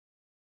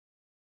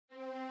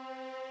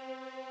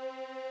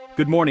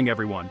Good morning,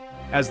 everyone.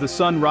 As the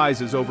sun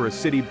rises over a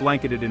city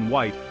blanketed in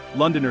white,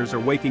 Londoners are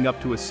waking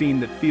up to a scene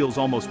that feels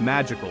almost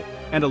magical,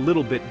 and a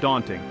little bit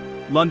daunting.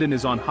 London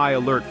is on high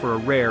alert for a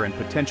rare and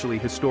potentially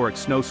historic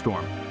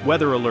snowstorm.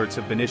 Weather alerts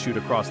have been issued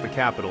across the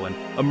capital, and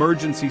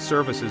emergency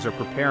services are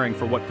preparing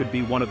for what could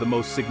be one of the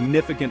most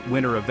significant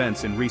winter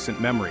events in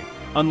recent memory.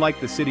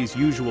 Unlike the city's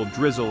usual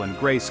drizzle and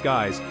gray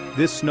skies,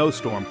 this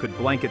snowstorm could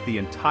blanket the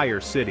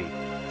entire city,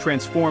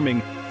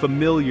 transforming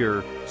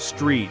familiar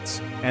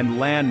streets and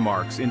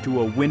landmarks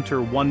into a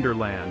winter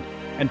wonderland,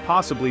 and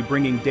possibly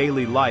bringing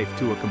daily life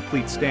to a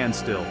complete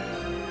standstill.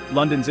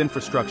 London's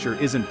infrastructure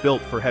isn't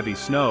built for heavy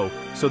snow,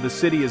 so the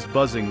city is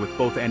buzzing with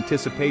both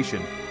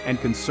anticipation and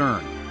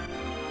concern.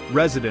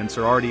 Residents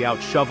are already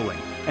out shoveling,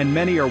 and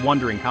many are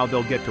wondering how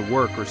they'll get to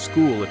work or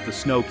school if the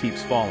snow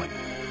keeps falling.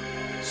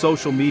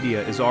 Social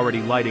media is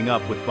already lighting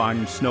up with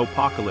Biden's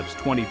Snowpocalypse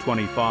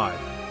 2025.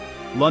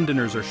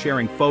 Londoners are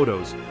sharing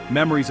photos,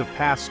 memories of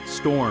past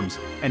storms,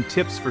 and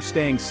tips for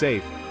staying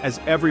safe as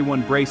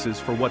everyone braces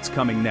for what's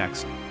coming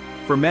next.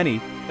 For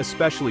many,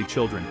 especially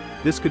children,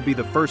 this could be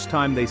the first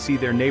time they see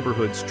their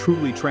neighborhoods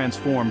truly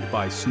transformed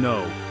by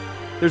snow.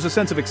 There's a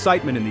sense of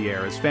excitement in the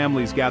air as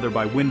families gather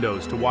by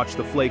windows to watch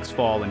the flakes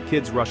fall and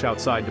kids rush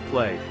outside to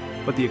play.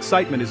 But the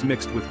excitement is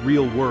mixed with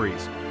real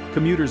worries.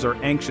 Commuters are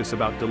anxious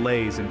about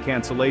delays and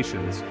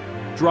cancellations.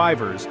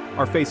 Drivers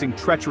are facing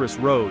treacherous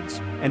roads,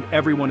 and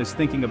everyone is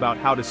thinking about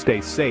how to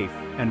stay safe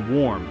and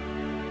warm.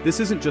 This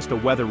isn't just a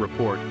weather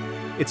report,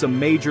 it's a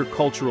major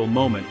cultural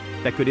moment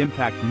that could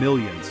impact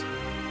millions.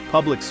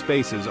 Public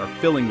spaces are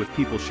filling with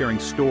people sharing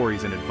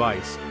stories and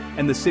advice,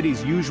 and the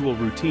city's usual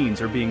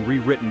routines are being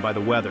rewritten by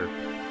the weather.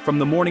 From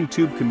the morning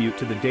tube commute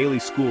to the daily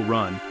school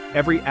run,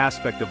 every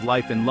aspect of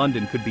life in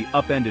London could be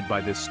upended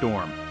by this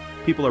storm.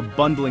 People are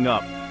bundling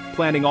up,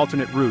 planning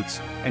alternate routes,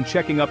 and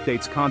checking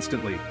updates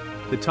constantly.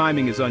 The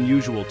timing is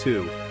unusual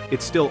too.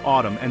 It's still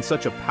autumn, and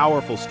such a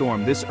powerful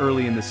storm this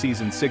early in the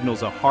season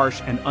signals a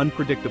harsh and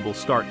unpredictable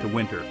start to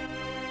winter.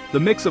 The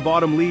mix of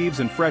autumn leaves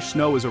and fresh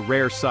snow is a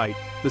rare sight.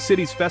 The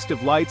city's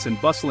festive lights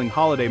and bustling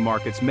holiday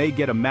markets may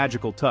get a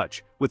magical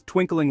touch, with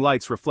twinkling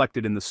lights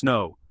reflected in the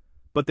snow.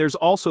 But there's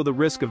also the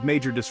risk of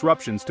major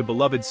disruptions to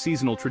beloved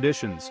seasonal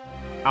traditions.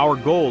 Our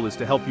goal is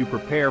to help you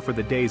prepare for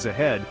the days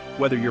ahead,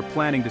 whether you're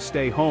planning to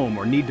stay home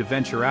or need to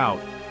venture out.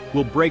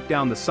 We'll break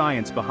down the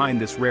science behind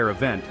this rare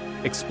event,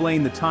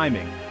 explain the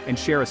timing, and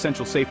share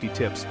essential safety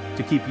tips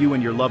to keep you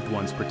and your loved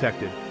ones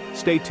protected.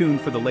 Stay tuned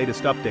for the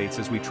latest updates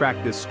as we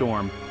track this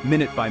storm,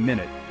 minute by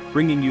minute,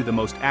 bringing you the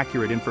most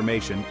accurate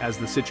information as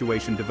the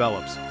situation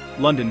develops.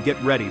 London,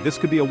 get ready. This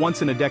could be a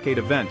once-in-a-decade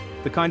event,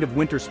 the kind of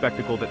winter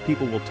spectacle that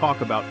people will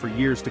talk about for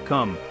years to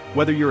come.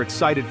 Whether you're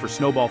excited for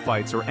snowball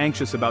fights or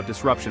anxious about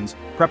disruptions,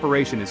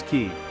 preparation is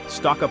key.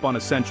 Stock up on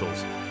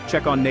essentials,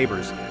 check on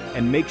neighbors,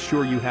 and make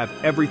sure you have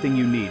everything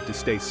you need to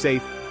stay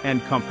safe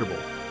and comfortable.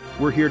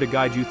 We're here to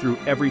guide you through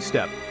every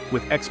step,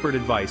 with expert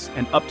advice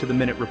and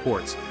up-to-the-minute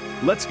reports.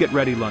 Let's get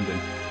ready, London.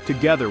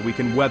 Together we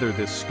can weather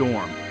this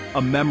storm.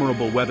 A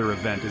memorable weather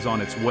event is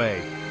on its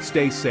way.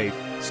 Stay safe,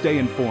 stay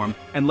informed,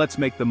 and let's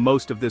make the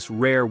most of this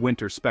rare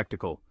winter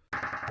spectacle.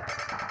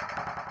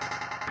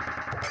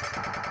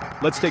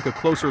 Let's take a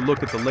closer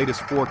look at the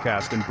latest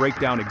forecast and break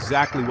down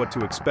exactly what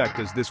to expect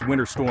as this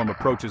winter storm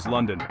approaches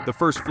London. The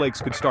first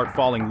flakes could start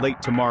falling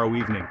late tomorrow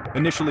evening.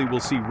 Initially we'll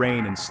see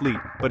rain and sleet,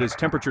 but as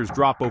temperatures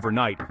drop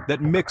overnight,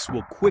 that mix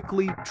will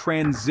quickly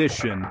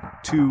transition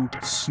to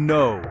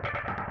snow,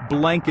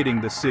 blanketing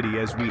the city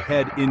as we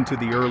head into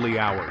the early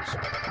hours.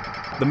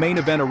 The main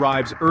event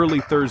arrives early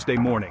Thursday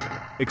morning.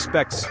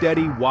 Expect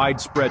steady,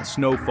 widespread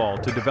snowfall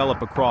to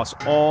develop across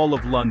all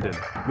of London,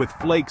 with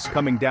flakes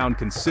coming down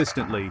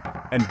consistently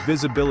and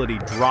visibility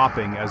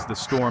dropping as the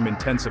storm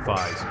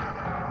intensifies.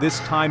 This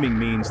timing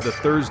means the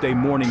Thursday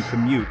morning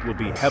commute will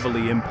be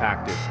heavily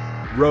impacted.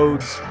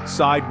 Roads,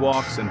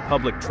 sidewalks, and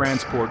public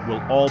transport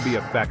will all be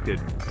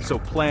affected, so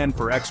plan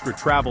for extra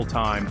travel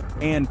time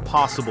and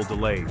possible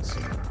delays.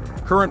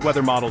 Current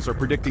weather models are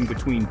predicting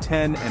between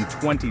 10 and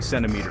 20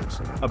 centimeters,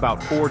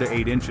 about 4 to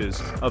 8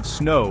 inches, of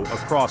snow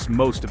across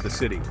most of the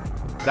city.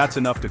 That's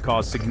enough to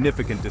cause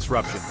significant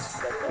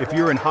disruptions. If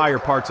you're in higher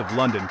parts of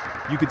London,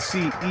 you could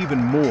see even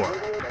more,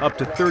 up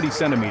to 30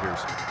 centimeters,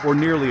 or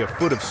nearly a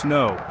foot of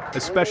snow,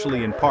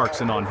 especially in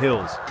parks and on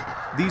hills.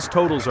 These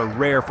totals are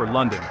rare for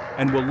London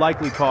and will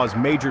likely cause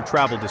major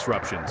travel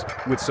disruptions,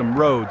 with some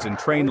roads and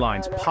train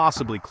lines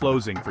possibly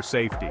closing for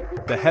safety.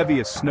 The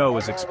heaviest snow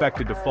is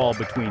expected to fall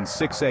between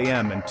 6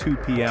 a.m. and 2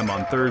 p.m.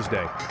 on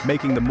Thursday,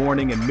 making the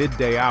morning and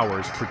midday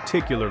hours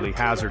particularly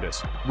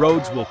hazardous.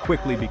 Roads will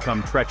quickly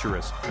become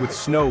treacherous, with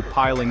snow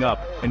piling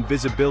up and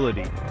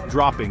visibility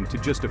dropping to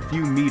just a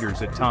few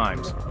meters at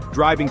times.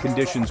 Driving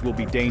conditions will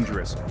be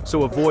dangerous,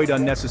 so avoid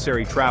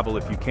unnecessary travel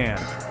if you can.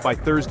 By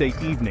Thursday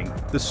evening,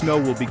 the snow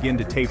will begin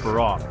to taper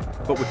off,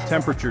 but with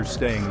temperatures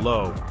staying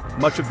low,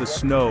 much of the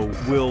snow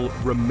will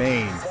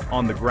remain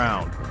on the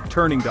ground,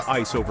 turning to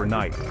ice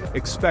overnight.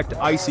 Expect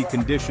icy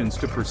conditions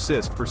to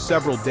persist for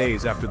several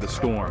days after the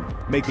storm,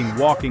 making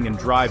walking and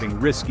driving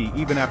risky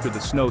even after the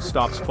snow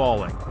stops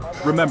falling.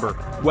 Remember,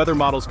 weather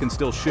models can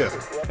still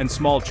shift, and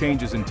small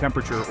changes in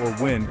temperature or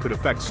wind could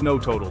affect snow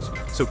totals,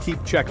 so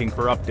keep checking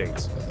for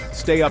updates.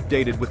 Stay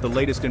updated with the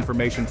latest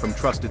information from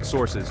trusted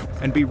sources,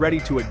 and be ready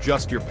to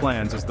adjust your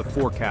plans as the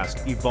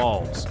forecast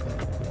evolves.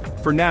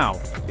 For now,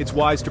 it's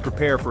wise to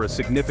prepare for a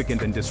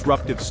significant and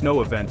disruptive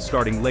snow event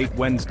starting late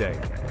Wednesday.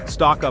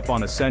 Stock up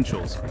on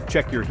essentials,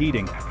 check your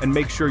heating, and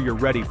make sure you're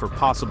ready for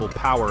possible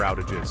power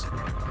outages.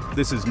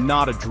 This is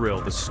not a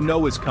drill, the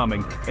snow is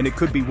coming, and it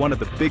could be one of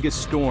the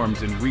biggest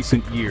storms in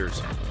recent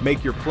years.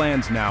 Make your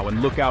plans now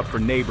and look out for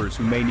neighbors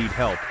who may need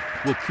help.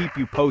 We'll keep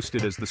you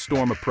posted as the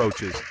storm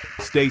approaches.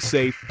 Stay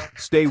safe,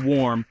 stay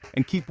warm,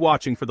 and keep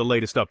watching for the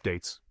latest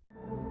updates.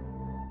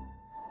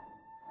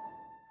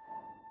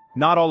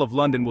 Not all of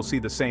London will see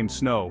the same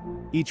snow.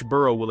 Each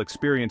borough will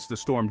experience the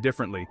storm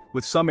differently,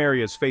 with some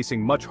areas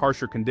facing much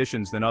harsher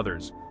conditions than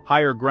others.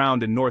 Higher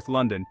ground in North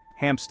London,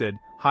 Hampstead,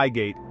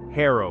 Highgate,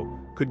 Harrow,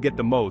 could get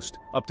the most,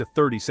 up to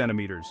 30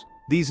 centimeters.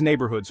 These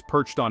neighborhoods,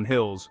 perched on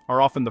hills,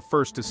 are often the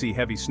first to see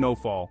heavy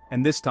snowfall,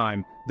 and this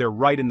time, they're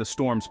right in the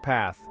storm's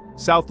path.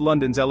 South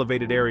London's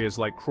elevated areas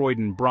like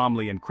Croydon,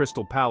 Bromley, and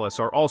Crystal Palace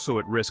are also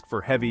at risk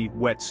for heavy,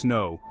 wet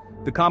snow.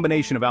 The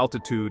combination of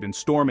altitude and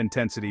storm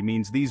intensity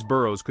means these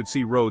boroughs could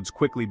see roads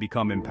quickly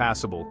become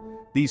impassable.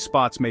 These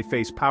spots may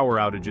face power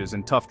outages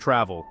and tough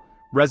travel.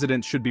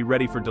 Residents should be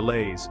ready for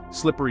delays,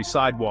 slippery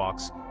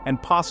sidewalks,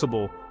 and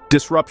possible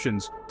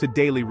disruptions to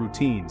daily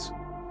routines.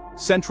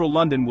 Central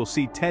London will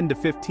see 10 to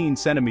 15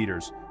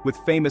 centimeters, with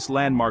famous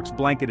landmarks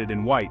blanketed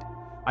in white.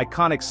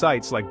 Iconic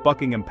sites like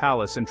Buckingham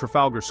Palace and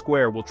Trafalgar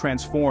Square will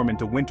transform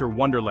into winter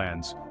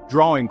wonderlands,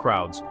 drawing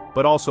crowds,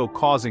 but also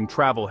causing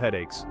travel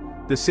headaches.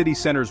 The city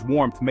center's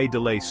warmth may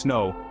delay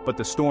snow, but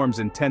the storm's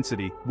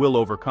intensity will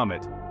overcome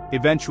it.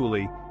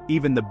 Eventually,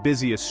 even the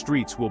busiest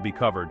streets will be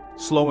covered,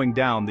 slowing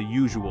down the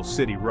usual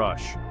city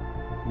rush.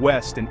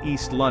 West and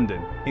East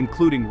London,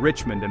 including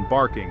Richmond and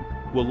Barking,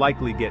 will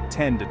likely get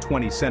 10 to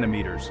 20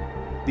 centimeters.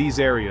 These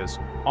areas,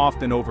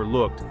 often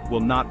overlooked, will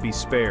not be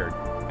spared,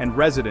 and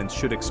residents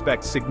should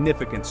expect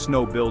significant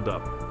snow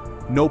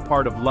buildup. No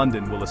part of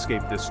London will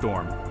escape this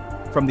storm.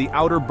 From the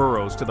outer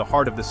boroughs to the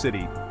heart of the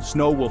city,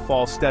 snow will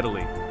fall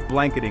steadily,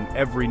 blanketing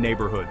every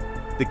neighborhood.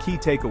 The key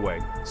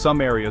takeaway: some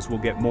areas will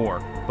get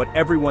more, but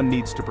everyone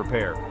needs to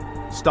prepare.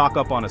 Stock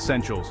up on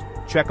essentials,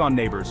 check on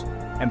neighbors,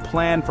 and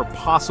plan for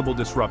possible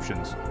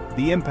disruptions.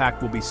 The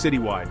impact will be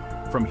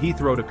citywide, from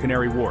Heathrow to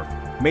Canary Wharf.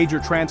 Major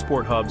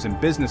transport hubs and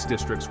business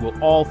districts will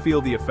all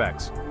feel the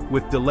effects,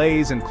 with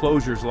delays and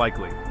closures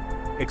likely.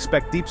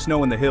 Expect deep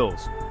snow in the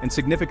hills, and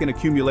significant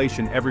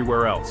accumulation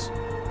everywhere else.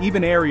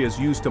 Even areas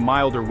used to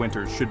milder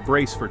winters should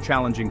brace for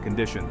challenging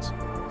conditions.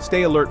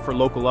 Stay alert for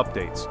local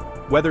updates.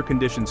 Weather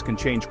conditions can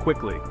change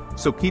quickly,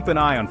 so keep an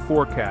eye on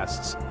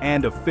forecasts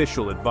and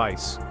official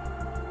advice.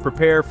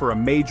 Prepare for a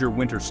major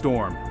winter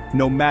storm,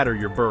 no matter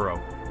your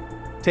borough.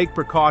 Take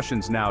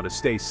precautions now to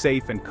stay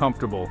safe and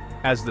comfortable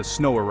as the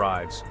snow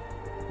arrives.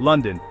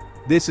 London,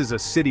 this is a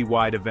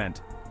citywide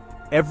event.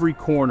 Every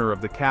corner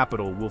of the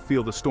capital will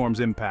feel the storm's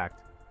impact.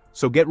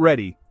 So get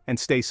ready and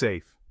stay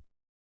safe.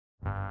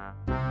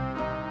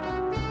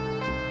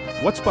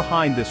 What's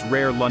behind this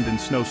rare London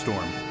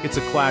snowstorm? It's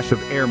a clash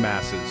of air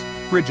masses.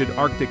 Frigid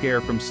Arctic air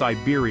from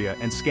Siberia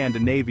and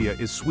Scandinavia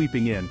is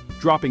sweeping in,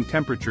 dropping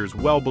temperatures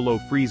well below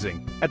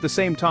freezing. At the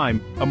same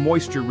time, a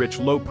moisture-rich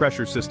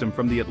low-pressure system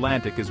from the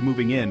Atlantic is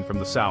moving in from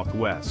the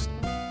southwest.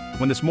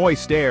 When this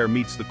moist air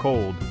meets the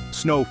cold,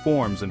 snow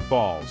forms and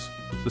falls.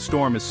 The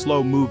storm is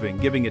slow-moving,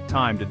 giving it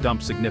time to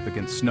dump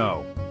significant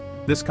snow.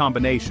 This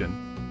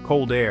combination,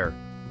 cold air,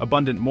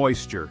 abundant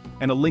moisture,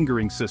 and a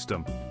lingering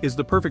system, is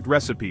the perfect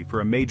recipe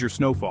for a major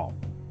snowfall.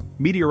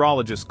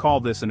 Meteorologists call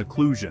this an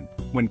occlusion,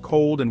 when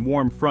cold and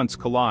warm fronts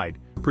collide,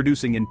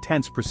 producing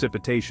intense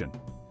precipitation.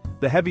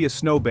 The heaviest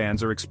snow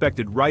bands are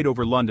expected right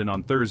over London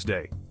on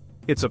Thursday.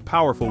 It's a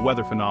powerful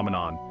weather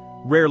phenomenon,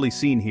 rarely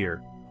seen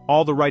here.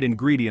 All the right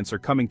ingredients are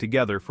coming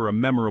together for a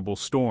memorable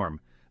storm.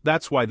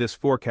 That's why this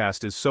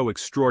forecast is so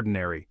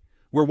extraordinary.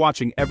 We're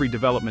watching every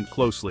development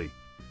closely.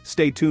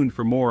 Stay tuned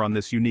for more on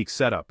this unique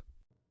setup.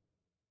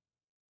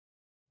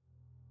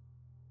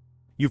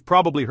 You've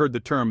probably heard the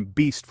term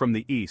beast from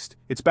the east.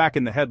 It's back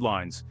in the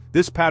headlines.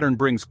 This pattern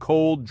brings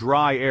cold,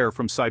 dry air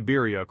from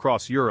Siberia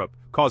across Europe,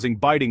 causing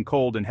biting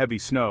cold and heavy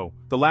snow.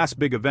 The last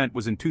big event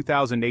was in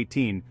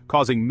 2018,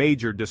 causing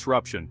major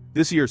disruption.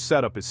 This year's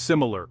setup is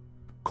similar.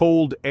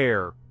 Cold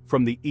air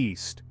from the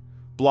east,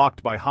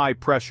 blocked by high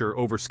pressure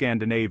over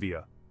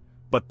Scandinavia.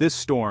 But this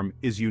storm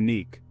is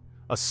unique.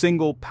 A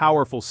single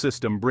powerful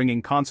system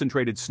bringing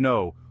concentrated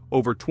snow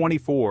over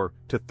 24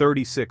 to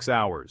 36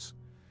 hours.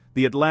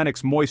 The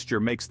Atlantic's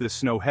moisture makes this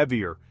snow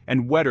heavier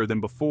and wetter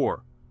than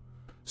before.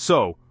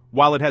 So,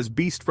 while it has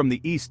beast from the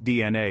east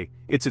DNA,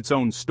 it's its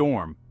own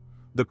storm.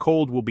 The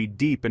cold will be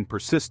deep and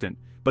persistent,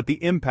 but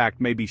the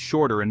impact may be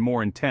shorter and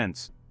more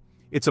intense.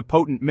 It's a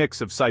potent mix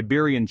of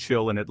Siberian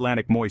chill and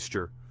Atlantic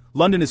moisture.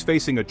 London is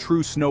facing a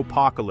true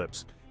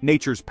snowpocalypse.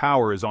 Nature's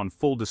power is on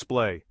full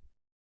display.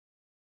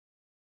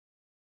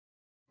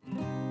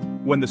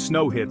 When the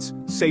snow hits,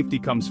 safety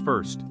comes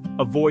first.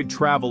 Avoid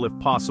travel if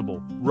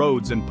possible.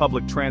 Roads and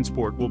public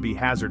transport will be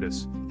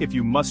hazardous. If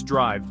you must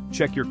drive,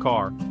 check your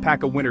car,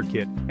 pack a winter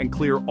kit, and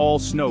clear all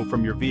snow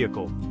from your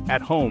vehicle.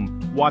 At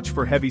home, watch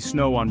for heavy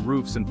snow on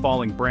roofs and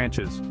falling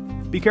branches.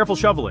 Be careful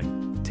shoveling.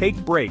 Take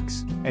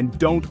breaks, and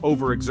don't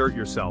overexert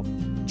yourself.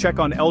 Check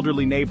on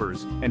elderly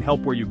neighbors and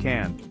help where you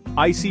can.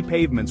 Icy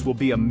pavements will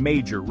be a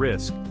major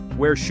risk.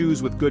 Wear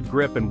shoes with good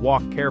grip and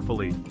walk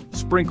carefully.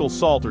 Sprinkle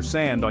salt or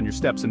sand on your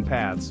steps and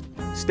paths.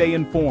 Stay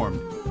informed.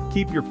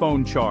 Keep your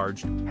phone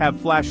charged. Have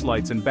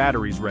flashlights and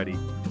batteries ready.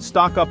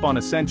 Stock up on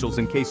essentials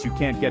in case you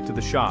can't get to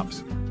the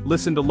shops.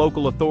 Listen to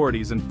local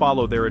authorities and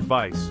follow their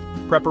advice.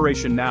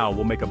 Preparation now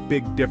will make a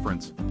big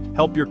difference.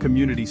 Help your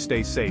community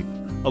stay safe.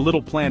 A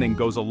little planning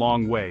goes a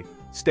long way.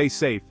 Stay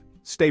safe.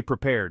 Stay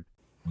prepared.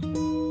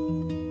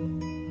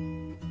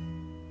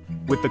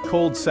 With the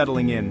cold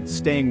settling in,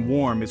 staying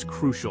warm is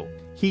crucial.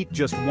 Heat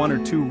just 1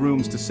 or 2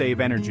 rooms to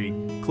save energy.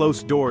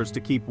 Close doors to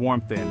keep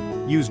warmth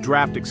in. Use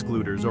draft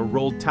excluders or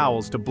rolled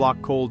towels to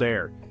block cold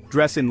air.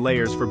 Dress in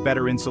layers for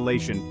better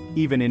insulation,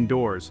 even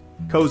indoors.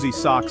 Cozy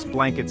socks,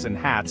 blankets, and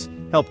hats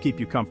help keep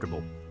you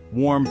comfortable.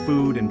 Warm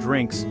food and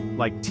drinks,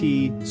 like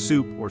tea,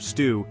 soup, or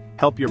stew,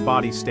 help your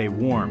body stay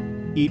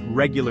warm. Eat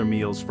regular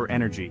meals for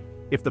energy.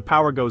 If the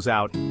power goes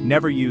out,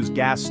 never use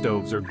gas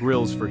stoves or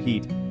grills for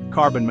heat.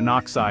 Carbon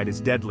monoxide is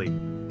deadly.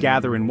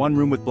 Gather in one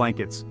room with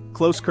blankets,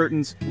 close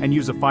curtains, and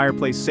use a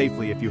fireplace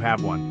safely if you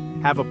have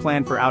one. Have a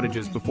plan for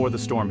outages before the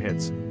storm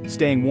hits.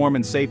 Staying warm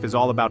and safe is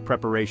all about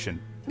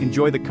preparation.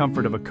 Enjoy the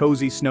comfort of a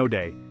cozy snow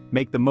day.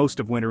 Make the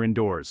most of winter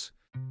indoors.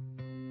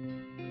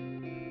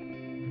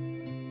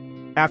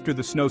 After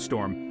the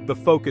snowstorm, the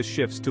focus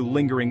shifts to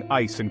lingering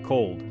ice and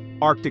cold.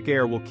 Arctic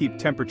air will keep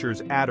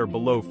temperatures at or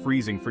below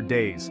freezing for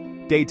days.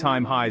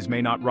 Daytime highs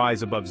may not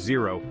rise above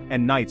 0,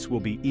 and nights will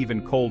be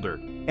even colder.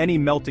 Any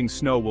melting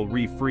snow will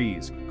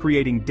refreeze,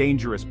 creating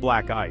dangerous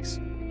black ice.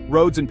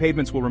 Roads and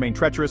pavements will remain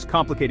treacherous,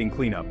 complicating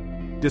cleanup.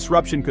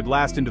 Disruption could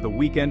last into the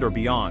weekend or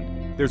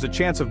beyond. There's a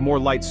chance of more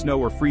light snow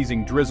or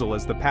freezing drizzle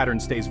as the pattern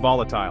stays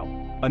volatile.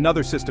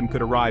 Another system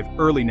could arrive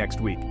early next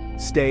week.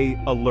 Stay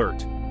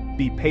alert.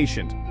 Be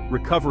patient.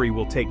 Recovery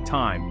will take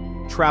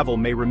time. Travel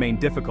may remain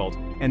difficult,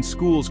 and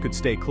schools could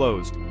stay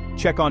closed.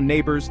 Check on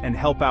neighbors and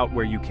help out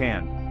where you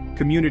can.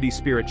 Community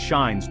spirit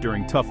shines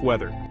during tough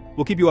weather.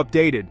 We'll keep you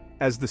updated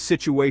as the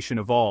situation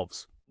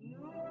evolves.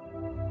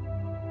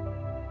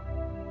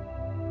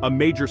 A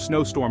major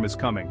snowstorm is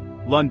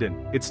coming.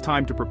 London, it's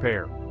time to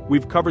prepare.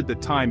 We've covered the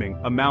timing,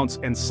 amounts,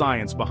 and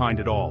science behind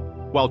it all.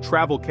 While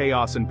travel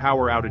chaos and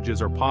power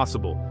outages are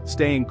possible,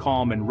 staying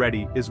calm and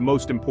ready is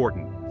most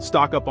important.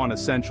 Stock up on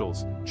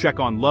essentials, check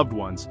on loved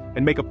ones,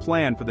 and make a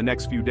plan for the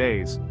next few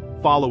days.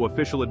 Follow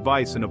official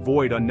advice and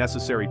avoid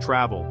unnecessary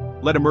travel.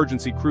 Let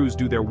emergency crews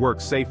do their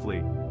work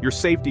safely. Your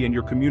safety and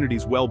your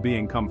community's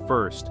well-being come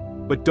first.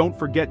 But don't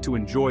forget to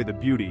enjoy the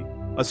beauty.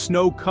 A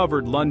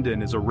snow-covered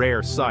London is a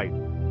rare sight.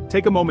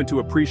 Take a moment to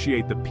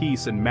appreciate the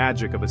peace and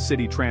magic of a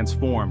city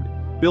transformed.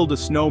 Build a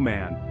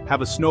snowman,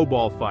 have a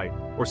snowball fight,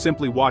 or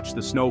simply watch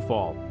the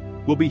snowfall.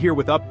 We'll be here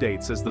with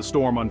updates as the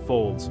storm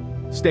unfolds.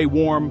 Stay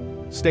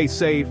warm, stay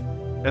safe,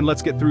 and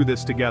let's get through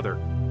this together.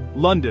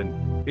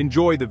 London,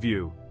 enjoy the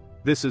view.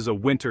 This is a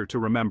winter to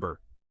remember.